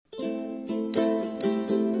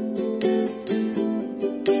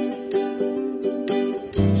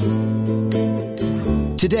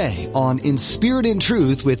today on In Spirit and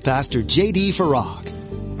Truth with Pastor J.D.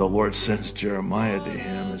 Farag. The Lord sends Jeremiah to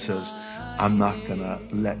him and says, I'm not going to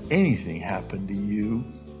let anything happen to you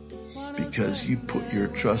because you put your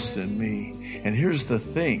trust in me. And here's the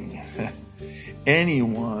thing.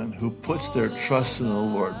 Anyone who puts their trust in the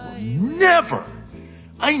Lord will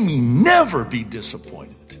never be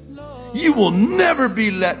disappointed. You will never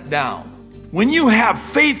be let down. When you have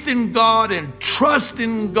faith in God and trust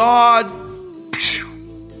in God,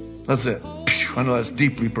 that's it. I know that's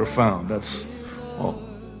deeply profound. That's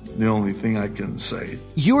the only thing I can say.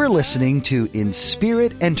 You are listening to In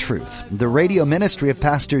Spirit and Truth, the radio ministry of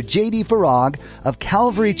Pastor J.D. Farag of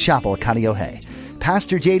Calvary Chapel, Kaneohe.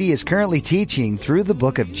 Pastor J.D. is currently teaching through the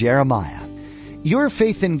book of Jeremiah. Your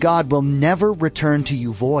faith in God will never return to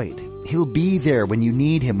you void. He'll be there when you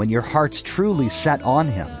need Him, when your heart's truly set on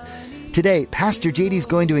Him. Today, Pastor J.D. is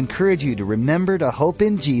going to encourage you to remember to hope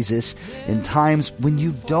in Jesus in times when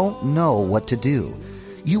you don't know what to do.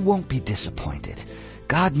 You won't be disappointed.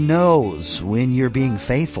 God knows when you're being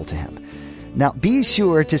faithful to Him. Now, be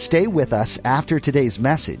sure to stay with us after today's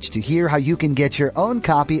message to hear how you can get your own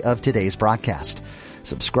copy of today's broadcast.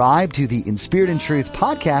 Subscribe to the In Spirit and Truth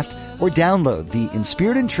podcast or download the In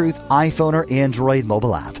Spirit and Truth iPhone or Android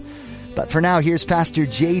mobile app. But for now, here's Pastor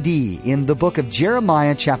J.D. in the book of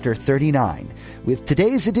Jeremiah chapter 39 with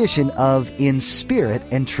today's edition of In Spirit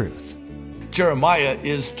and Truth. Jeremiah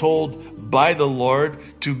is told by the Lord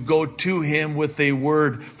to go to him with a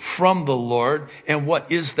word from the Lord. And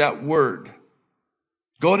what is that word?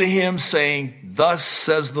 Go to him saying, Thus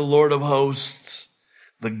says the Lord of hosts,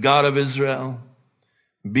 the God of Israel,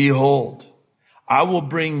 Behold, I will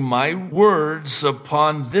bring my words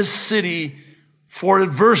upon this city for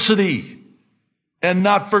adversity and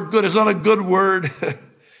not for good. It's not a good word.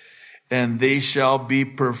 And they shall be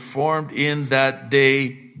performed in that day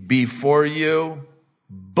before you.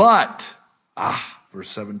 But, verse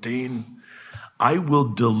 17, I will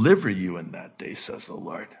deliver you in that day, says the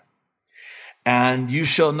Lord. And you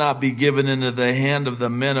shall not be given into the hand of the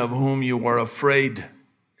men of whom you are afraid,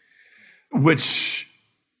 which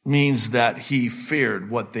means that he feared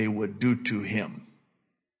what they would do to him.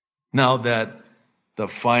 Now that the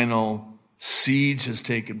final siege has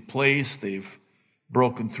taken place, they've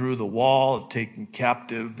broken through the wall, taken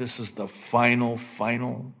captive. This is the final,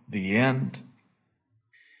 the end.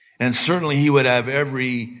 And certainly he would have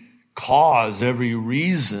every cause, every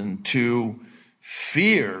reason to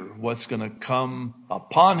fear what's going to come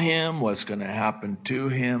upon him, what's going to happen to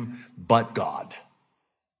him, but God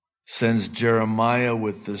sends Jeremiah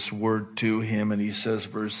with this word to him, and he says,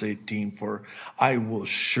 verse 18, For I will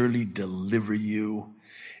surely deliver you,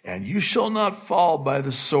 and you shall not fall by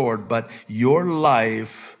the sword, but your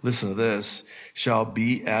life, listen to this, shall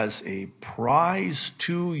be as a prize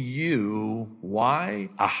to you. Why?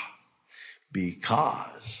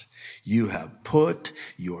 Because you have put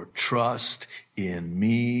your trust in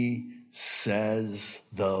me, says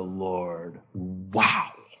the Lord.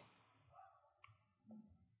 Wow.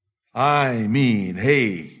 I mean,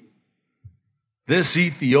 hey, this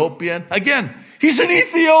Ethiopian, again, he's an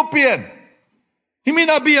Ethiopian. He may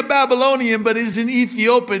not be a Babylonian, but he's an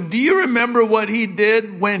Ethiopian. Do you remember what he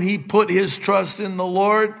did when he put his trust in the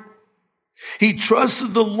Lord? He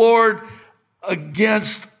trusted the Lord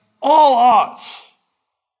against all odds,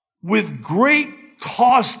 with great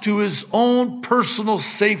cost to his own personal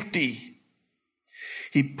safety.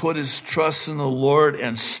 He put his trust in the Lord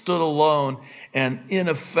and stood alone and, in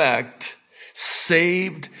effect,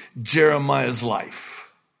 saved Jeremiah's life.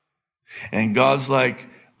 And God's like,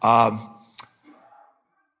 I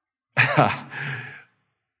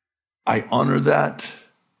honor that.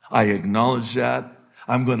 I acknowledge that.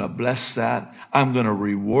 I'm going to bless that. I'm going to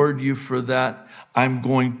reward you for that. I'm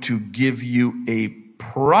going to give you a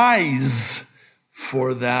prize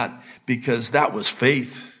for that, because that was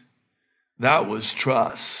faith. That was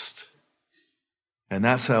trust. And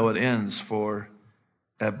that's how it ends for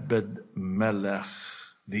Ebed-Melech,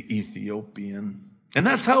 the Ethiopian. And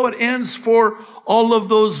that's how it ends for all of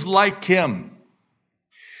those like him.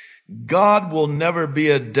 God will never be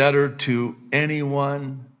a debtor to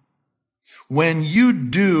anyone. When you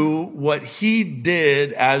do what he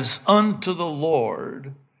did as unto the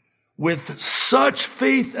Lord with such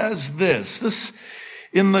faith as this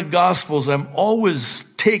in the Gospels, I'm always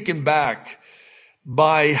taken back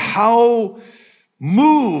by how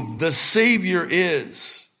moved the Savior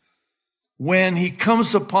is when he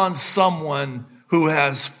comes upon someone who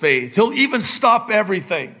has faith. He'll even stop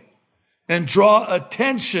everything and draw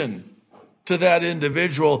attention to that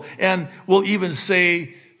individual, and will even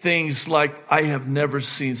say things like, I have never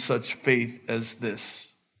seen such faith as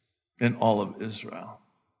this in all of Israel.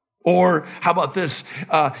 Or how about this?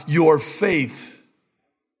 Your faith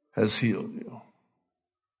has healed you.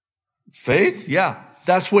 Faith? Yeah.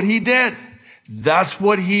 That's what he did. That's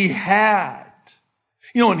what he had.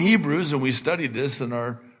 You know, in Hebrews, and we studied this in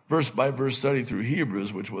our verse-by-verse study through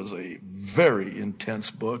Hebrews, which was a very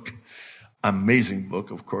intense book, amazing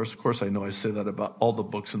book, of course. Of course, I know I say that about all the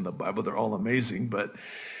books in the Bible. They're all amazing, but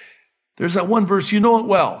there's that one verse, you know it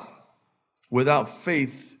well. Without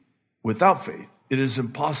faith, it is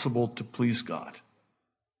impossible to please God.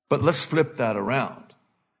 But let's flip that around.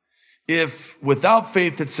 If without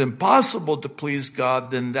faith it's impossible to please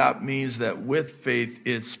God, then that means that with faith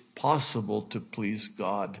it's possible to please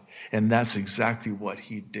God. And that's exactly what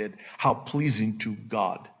he did. How pleasing to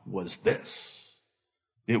God was this?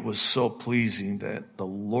 It was so pleasing that the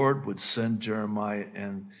Lord would send Jeremiah,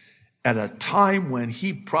 and at a time when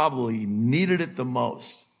he probably needed it the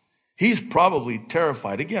most. He's probably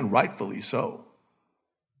terrified, again, rightfully so.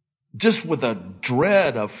 Just with a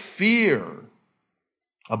dread of fear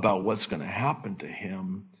about what's going to happen to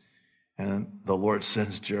him. And the Lord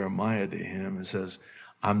sends Jeremiah to him and says,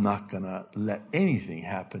 I'm not going to let anything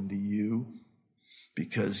happen to you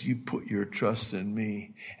because you put your trust in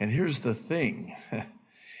me. And here's the thing.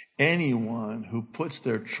 Anyone who puts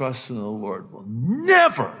their trust in the Lord will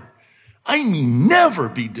never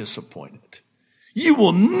be disappointed. You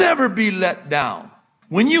will never be let down.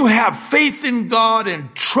 When you have faith in God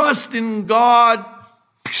and trust in God,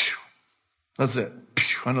 that's it.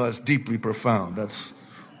 I know that's deeply profound. That's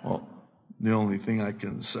the only thing I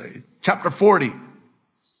can say. Chapter 40,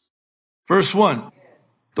 verse 1.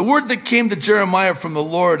 The word that came to Jeremiah from the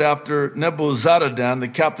Lord after Nebuzaradan, the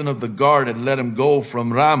captain of the guard, had let him go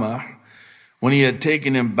from Ramah, when he had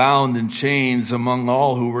taken him bound in chains among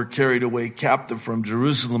all who were carried away captive from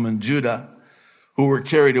Jerusalem and Judah, who were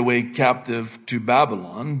carried away captive to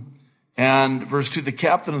Babylon. And verse 2, the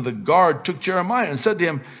captain of the guard took Jeremiah and said to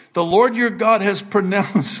him, the Lord your God has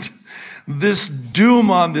pronounced this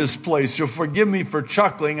doom on this place. You'll forgive me for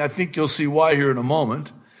chuckling. I think you'll see why here in a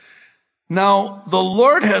moment. Now, the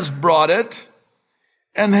Lord has brought it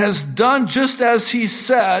and has done just as he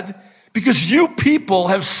said, because you people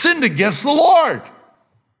have sinned against the Lord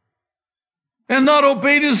and not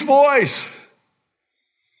obeyed his voice.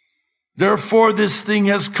 Therefore, this thing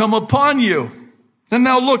has come upon you. And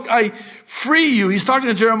now look, I free you. He's talking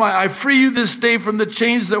to Jeremiah. I free you this day from the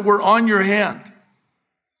chains that were on your hand.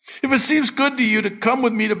 If it seems good to you to come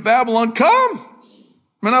with me to Babylon, come.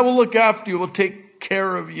 And I will look after you. I will take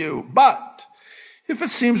care of you. But if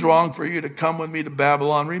it seems wrong for you to come with me to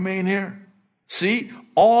Babylon, remain here. See,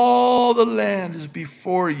 all the land is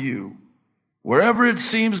before you. Wherever it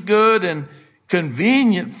seems good and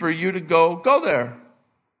convenient for you to go, go there.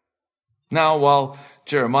 Now, while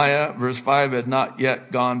Jeremiah, verse 5, had not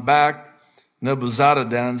yet gone back,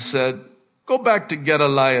 Nebuzaradan said, go back to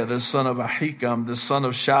Gedaliah, the son of Ahikam, the son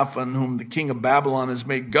of Shaphan, whom the king of Babylon has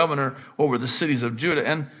made governor over the cities of Judah,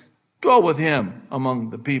 and dwell with him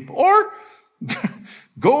among the people. Or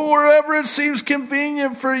go wherever it seems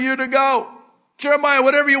convenient for you to go. Jeremiah,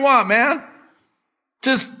 whatever you want, man.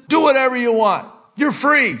 Just do whatever you want. You're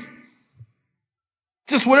free.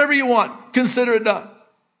 Just whatever you want. Consider it done.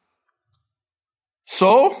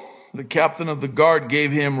 So the captain of the guard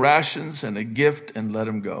gave him rations and a gift and let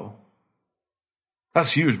him go.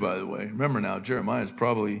 That's huge, by the way. Remember now, Jeremiah is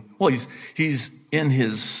probably, he's in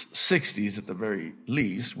his 60s at the very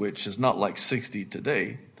least, which is not like 60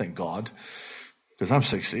 today, thank God, because I'm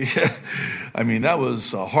 60. I mean, that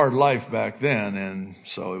was a hard life back then, and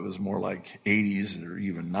so it was more like 80s or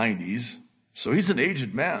even 90s. So he's an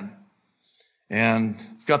aged man, and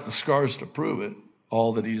got the scars to prove it.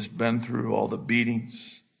 All that he's been through, all the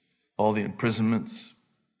beatings, all the imprisonments.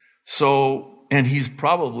 So, and he's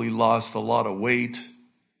probably lost a lot of weight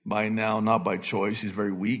by now, not by choice. He's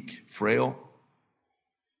very weak, frail.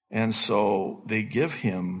 And so they give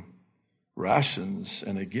him rations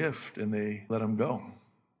and a gift, and they let him go.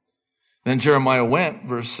 Then Jeremiah went,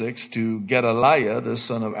 verse 6, to Gedaliah, the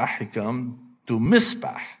son of Ahikam, to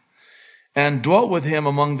Mizpah, and dwelt with him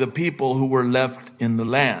among the people who were left in the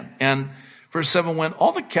land. And verse 7, when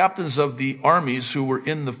all the captains of the armies who were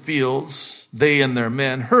in the fields, they and their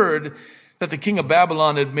men, heard that the king of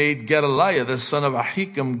Babylon had made Gedaliah, the son of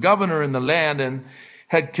Ahikam, governor in the land, and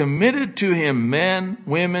had committed to him men,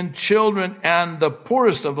 women, children, and the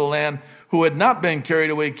poorest of the land who had not been carried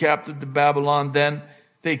away captive to Babylon, then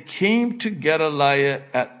they came to Gedaliah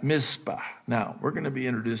at Mizpah. Now, we're going to be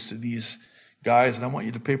introduced to these guys, and I want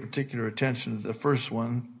you to pay particular attention to the first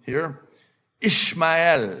one here.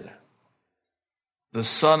 Ishmael, the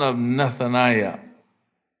son of Nethaniah,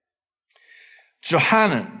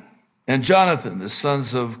 Johanan, and Jonathan, the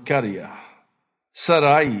sons of Kareah,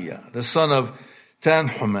 Saraiah, the son of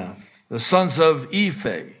Tanhumeth, the sons of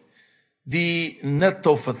Ephah, the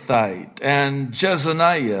Netophathite, and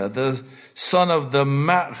Jezaniah, the son of the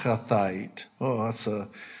Maachathite. I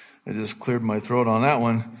just cleared my throat on that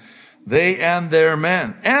one. They and their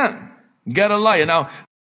men, and Gedaliah. Now,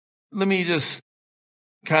 let me just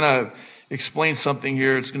kind of explain something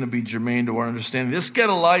here. It's going to be germane to our understanding. This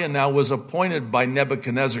Gedaliah now was appointed by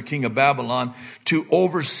Nebuchadnezzar, king of Babylon, to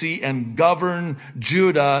oversee and govern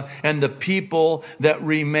Judah and the people that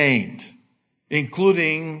remained,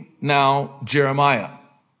 including now Jeremiah.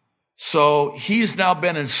 So he's now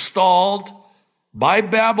been installed by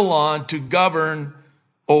Babylon to govern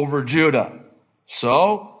over Judah.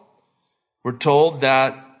 So we're told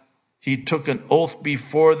that he took an oath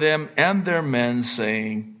before them and their men,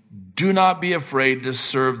 saying, do not be afraid to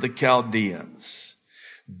serve the Chaldeans.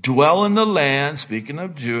 Dwell in the land, speaking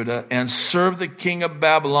of Judah, and serve the king of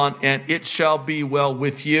Babylon, and it shall be well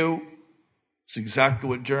with you. It's exactly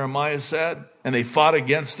what Jeremiah said, and they fought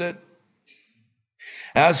against it.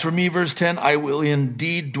 As for me, verse 10, I will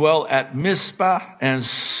indeed dwell at Mizpah and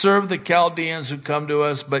serve the Chaldeans who come to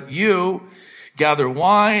us, but you gather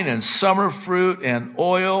wine and summer fruit and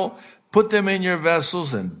oil, put them in your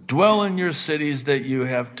vessels, and dwell in your cities that you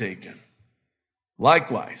have taken.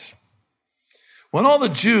 Likewise, when all the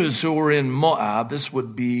Jews who were in Moab, this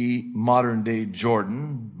would be modern-day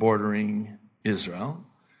Jordan, bordering Israel,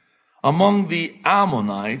 among the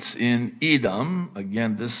Ammonites in Edom,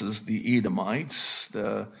 again, this is the Edomites,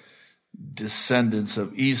 the descendants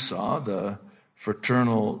of Esau, the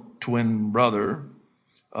fraternal twin brother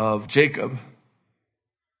of Jacob.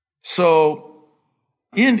 So,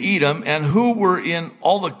 in Edom, and who were in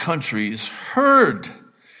all the countries, heard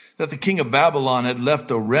that the king of Babylon had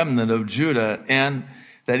left a remnant of Judah, and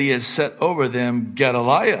that he had set over them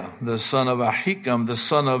Gedaliah, the son of Ahikam, the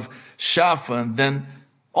son of Shaphan. Then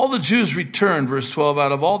all the Jews returned, verse 12,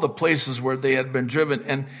 out of all the places where they had been driven,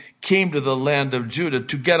 and came to the land of Judah,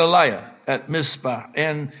 to Gedaliah at Mizpah,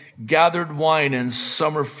 and gathered wine and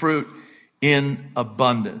summer fruit in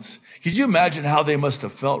abundance. Could you imagine how they must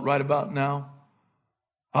have felt right about now?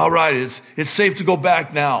 All right, it's safe to go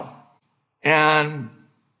back now. And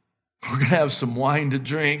we're going to have some wine to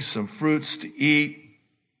drink, some fruits to eat.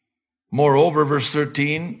 Moreover, verse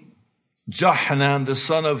 13, Johanan, the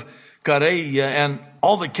son of Kareah, and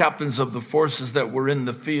all the captains of the forces that were in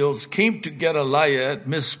the fields came to Gedaliah at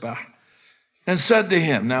Mizpah and said to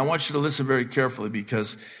him, now I want you to listen very carefully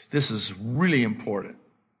because this is really important.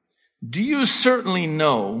 Do you certainly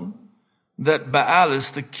know that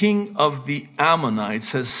Baalis, the king of the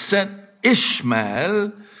Ammonites, has sent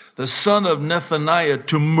Ishmael, the son of Nethaniah,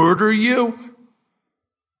 to murder you?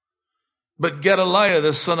 But Gedaliah,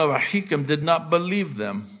 the son of Ahikam, did not believe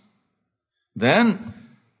them. Then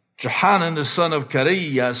Johanan, the son of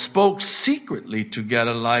Kareah, spoke secretly to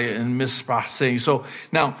Gedaliah in Mizpah, saying, so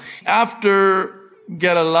now after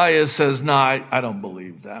Gedaliah says, no, I don't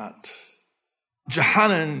believe that,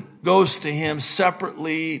 Johanan goes to him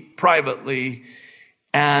separately, privately,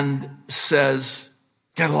 and says,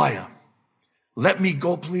 Gedaliah, let me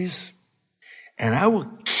go, please, and I will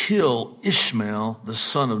kill Ishmael, the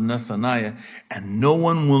son of Nethaniah, and no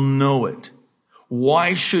one will know it.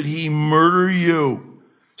 Why should he murder you,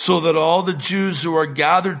 so that all the Jews who are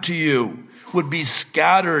gathered to you would be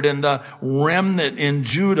scattered and the remnant in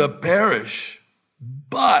Judah perish?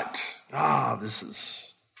 But, this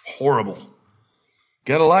is horrible.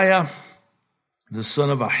 Gedaliah, the son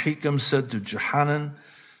of Ahikam, said to Johanan,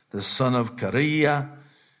 the son of Kareah,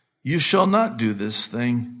 you shall not do this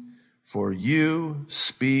thing, for you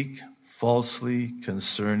speak falsely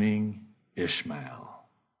concerning Ishmael.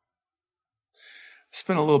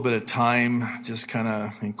 Spent a little bit of time just kind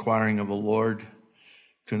of inquiring of the Lord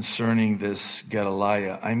concerning this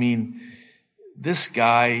Gedaliah. I mean, this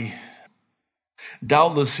guy,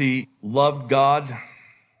 doubtless he loved God,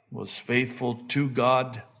 was faithful to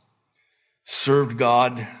God, served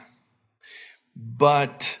God,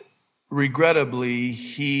 but regrettably,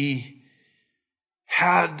 he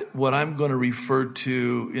had what I'm going to refer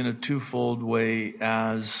to in a twofold way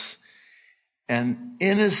as an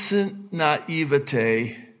innocent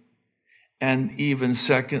naivete, and even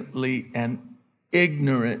secondly, an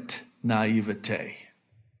ignorant naivete.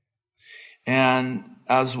 And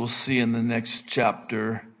as we'll see in the next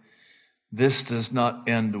chapter, this does not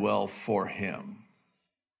end well for him.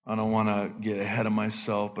 I don't want to get ahead of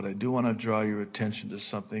myself, but I do want to draw your attention to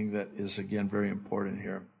something that is, again, very important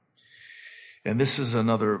here. And this is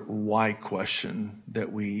another why question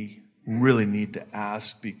that we really need to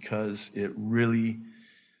ask, because it really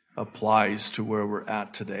applies to where we're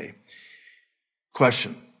at today.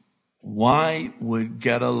 Question: why would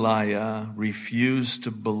Gedaliah refuse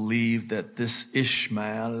to believe that this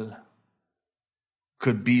Ishmael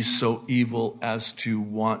could be so evil as to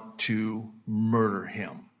want to murder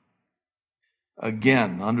him?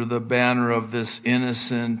 Again, under the banner of this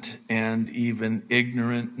innocent and even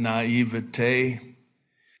ignorant naivete,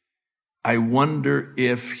 I wonder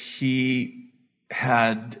if he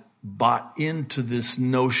had bought into this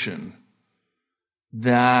notion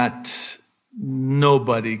that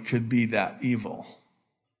nobody could be that evil.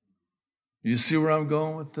 You see where I'm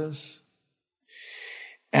going with this?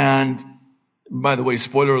 And by the way,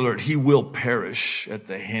 spoiler alert, he will perish at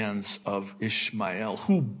the hands of Ishmael,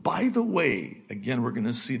 who, by the way, again, we're going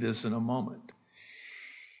to see this in a moment.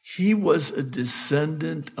 He was a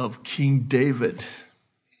descendant of King David,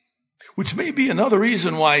 which may be another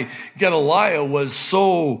reason why Gedaliah was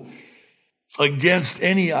so against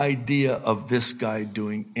any idea of this guy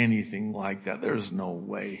doing anything like that. There's no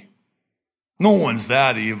way. No one's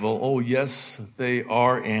that evil. Oh, yes, they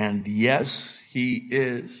are. And yes, he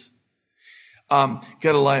is.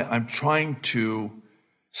 Gedaliah, I'm trying to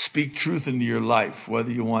speak truth into your life, whether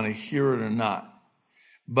you want to hear it or not.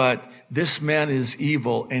 But this man is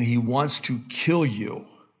evil and he wants to kill you.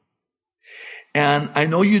 And I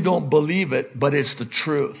know you don't believe it, but it's the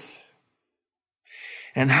truth.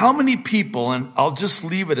 And how many people, and I'll just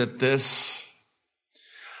leave it at this,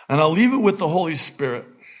 and I'll leave it with the Holy Spirit,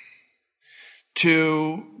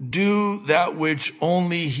 to do that which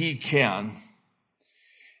only he can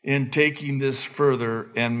in taking this further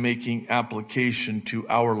and making application to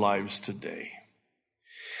our lives today.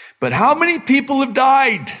 But how many people have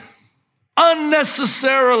died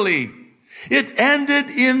unnecessarily? It ended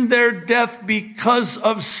in their death because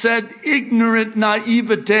of said ignorant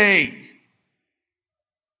naivete.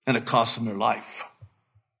 And it cost them their life.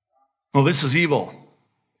 Well, this is evil.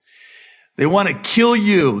 They want to kill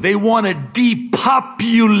you. They want to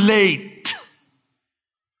depopulate.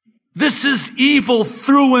 This is evil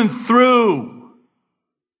through and through.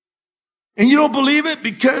 And you don't believe it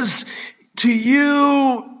because to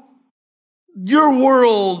you, your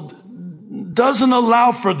world doesn't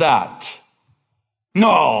allow for that.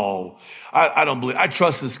 No, I don't believe. I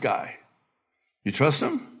trust this guy. You trust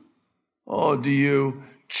him? Oh, do you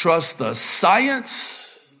trust the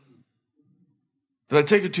science? Did I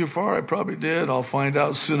take it too far? I probably did. I'll find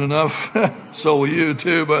out soon enough. So will you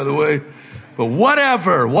too, by the way. But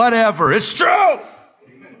whatever. It's true.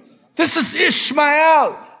 This is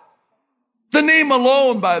Ishmael. The name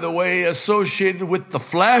alone, by the way, associated with the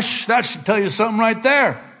flesh, that should tell you something right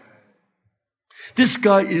there. This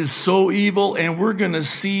guy is so evil, and we're going to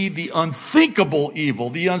see the unthinkable evil,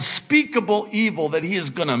 the unspeakable evil that he is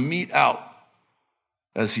going to mete out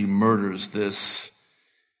as he murders this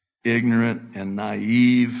ignorant and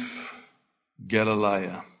naive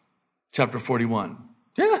Gedaliah. Chapter 41.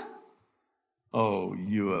 Yeah. Oh,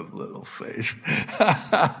 you have little faith.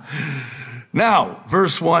 Now,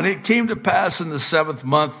 verse 1, it came to pass in the 7th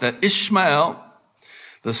month that Ishmael,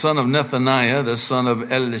 the son of Nethaniah, the son of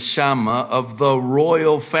Elishama, of the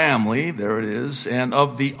royal family, there it is, and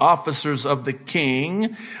of the officers of the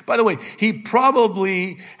king. By the way, he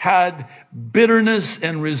probably had bitterness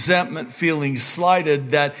and resentment, feeling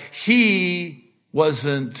slighted that he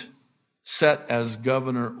wasn't set as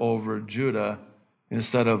governor over Judah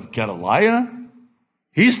instead of Gedaliah.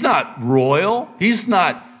 He's not royal. He's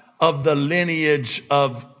not of the lineage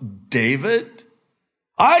of David.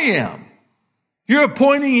 I am. You're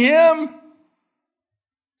appointing him?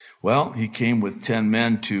 Well, he came with 10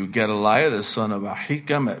 men to Gedaliah, the son of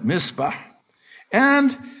Ahikam, at Mizpah,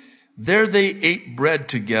 and there they ate bread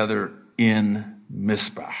together in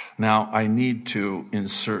Mizpah. Now, I need to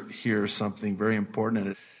insert here something very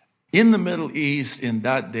important. In the Middle East, in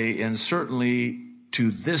that day, and certainly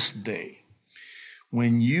to this day,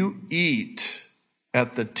 when you eat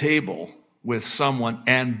at the table with someone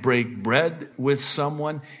and break bread with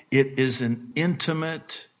someone, it is an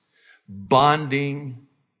intimate bonding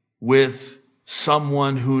with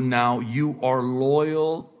someone who now you are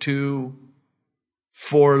loyal to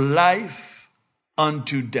for life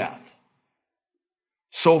unto death.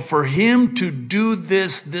 So for him to do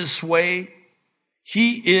this way,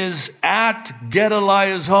 he is at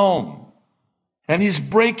Gedaliah's home and he's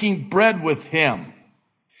breaking bread with him.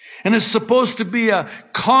 And it's supposed to be a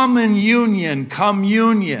common union,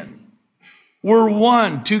 communion. We're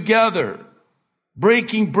one together,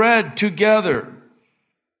 breaking bread together.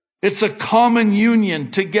 It's a common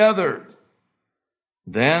union together.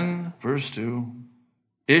 Then, verse 2,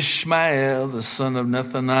 Ishmael, the son of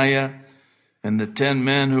Nethaniah, and the 10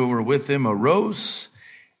 men who were with him arose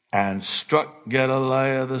and struck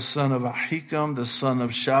Gedaliah the son of Ahikam, the son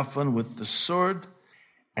of Shaphan, with the sword,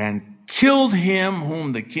 and killed him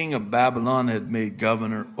whom the king of Babylon had made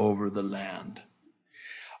governor over the land.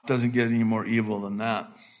 Doesn't get any more evil than that.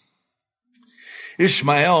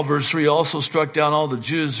 Ishmael, verse 3, also struck down all the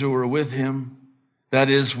Jews who were with him, that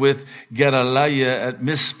is, with Gedaliah at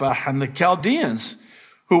Mizpah, and the Chaldeans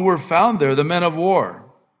who were found there, the men of war.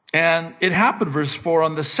 And it happened, verse 4,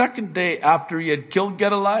 on the second day after he had killed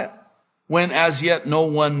Gedaliah, when as yet no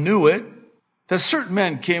one knew it, that certain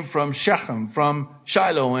men came from Shechem, from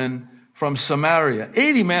Shiloh, and from Samaria,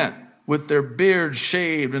 80 men with their beards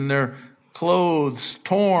shaved and their clothes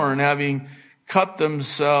torn, having cut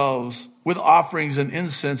themselves with offerings and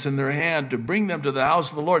incense in their hand to bring them to the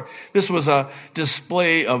house of the Lord. This was a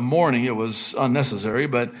display of mourning. It was unnecessary,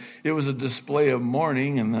 but it was a display of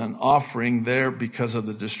mourning and an offering there because of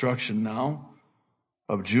the destruction now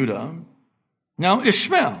of Judah. Now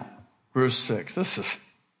Ishmael, verse 6. This is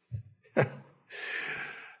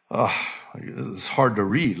it's hard to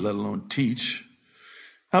read, let alone teach.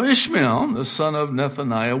 Now Ishmael, the son of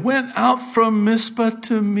Nethaniah, went out from Mizpah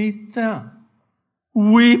to meet them,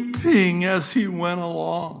 weeping as he went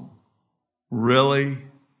along. Really?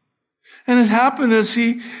 And it happened as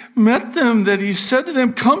he met them that he said to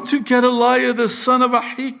them, "Come to Gedaliah the son of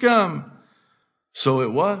Ahikam." So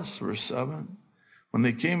it was, verse 7, when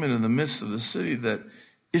they came into the midst of the city, that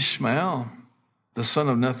Ishmael, the son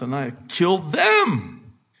of Nethaniah, killed them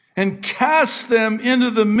and cast them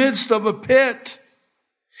into the midst of a pit,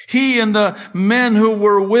 he and the men who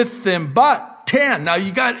were with them, but 10. Now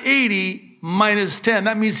you got 80 minus 10.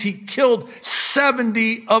 That means he killed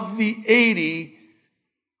 70 of the 80.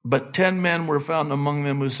 But 10 men were found among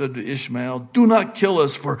them who said to Ishmael, "Do not kill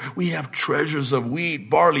us, for we have treasures of wheat,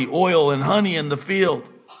 barley, oil, and honey in the field."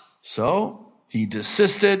 So he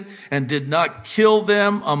desisted and did not kill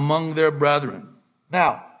them among their brethren.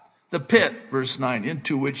 Now, the pit, verse 9,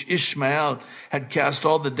 into which Ishmael had cast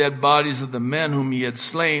all the dead bodies of the men whom he had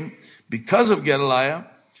slain because of Gedaliah,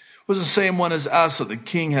 was the same one as Asa the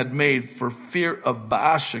king had made for fear of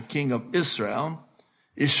Baasha, king of Israel.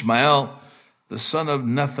 Ishmael, the son of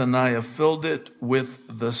Nethaniah, filled it with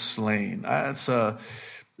the slain. That's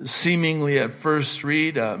seemingly at first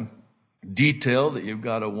read a detail that you've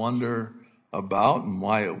got to wonder about and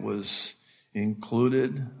why it was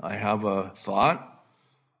included. I have a thought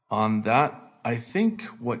on that. I think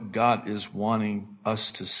what God is wanting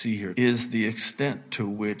us to see here is the extent to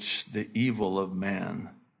which the evil of man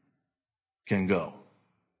can go.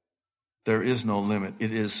 There is no limit.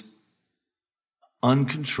 It is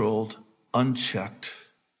uncontrolled, unchecked,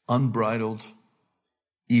 unbridled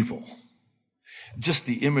evil. Just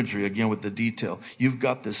the imagery again with the detail. You've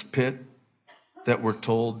got this pit that we're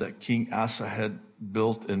told that King Asa had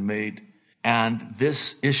built and made, and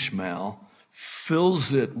this Ishmael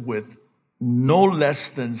fills it with no less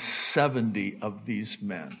than 70 of these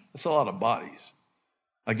men. That's a lot of bodies.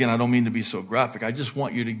 Again, I don't mean to be so graphic. I just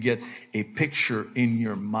want you to get a picture in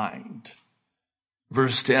your mind.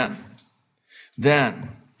 Verse 10. Then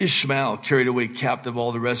Ishmael carried away captive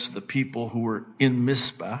all the rest of the people who were in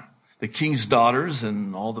Mizpah, the king's daughters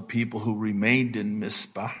and all the people who remained in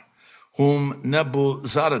Mizpah, whom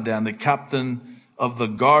Nebuzaradan, the captain of the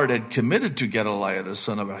guard, had committed to Gedaliah, the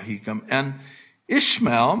son of Ahikam. And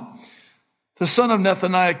Ishmael, the son of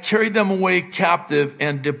Nethaniah, carried them away captive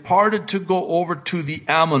and departed to go over to the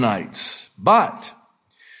Ammonites. But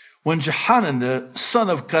when Johanan, the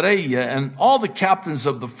son of Kareah, and all the captains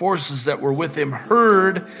of the forces that were with him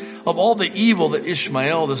heard of all the evil that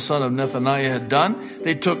Ishmael, the son of Nethaniah, had done,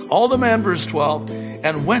 they took all the men, verse 12,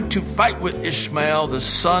 and went to fight with Ishmael, the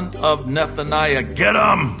son of Nethaniah. Get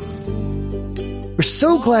him! We're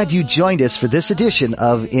so glad you joined us for this edition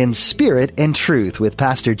of In Spirit and Truth with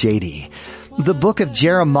Pastor JD. The book of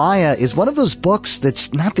Jeremiah is one of those books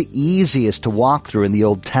that's not the easiest to walk through in the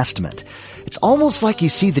Old Testament. It's almost like you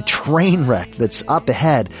see the train wreck that's up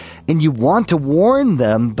ahead and you want to warn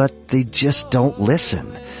them, but they just don't listen.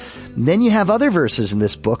 And then you have other verses in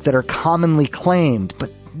this book that are commonly claimed,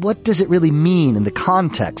 but what does it really mean in the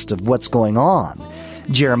context of what's going on?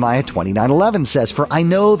 Jeremiah 29:11 says, "For I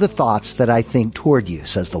know the thoughts that I think toward you,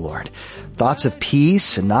 says the Lord, thoughts of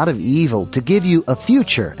peace and not of evil, to give you a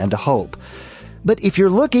future and a hope." But if you're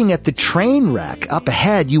looking at the train wreck up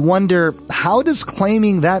ahead, you wonder, how does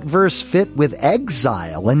claiming that verse fit with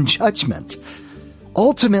exile and judgment?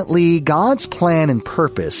 Ultimately, God's plan and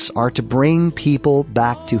purpose are to bring people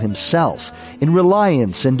back to Himself in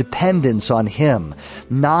reliance and dependence on Him,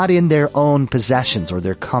 not in their own possessions or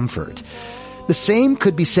their comfort. The same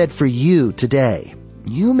could be said for you today.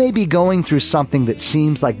 You may be going through something that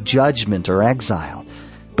seems like judgment or exile.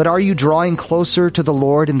 But are you drawing closer to the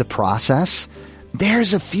Lord in the process?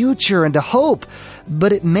 There's a future and a hope,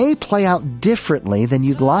 but it may play out differently than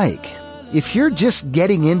you'd like. If you're just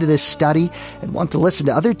getting into this study and want to listen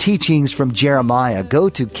to other teachings from Jeremiah, go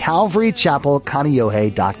to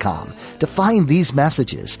calvarychapelkaneohe.com to find these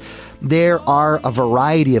messages. There are a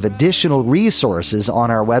variety of additional resources on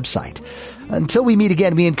our website. Until we meet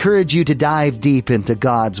again, we encourage you to dive deep into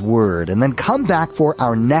God's Word and then come back for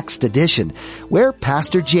our next edition, where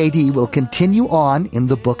Pastor J.D. will continue on in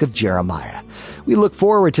the book of Jeremiah. We look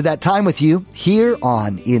forward to that time with you here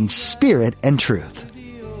on In Spirit and Truth.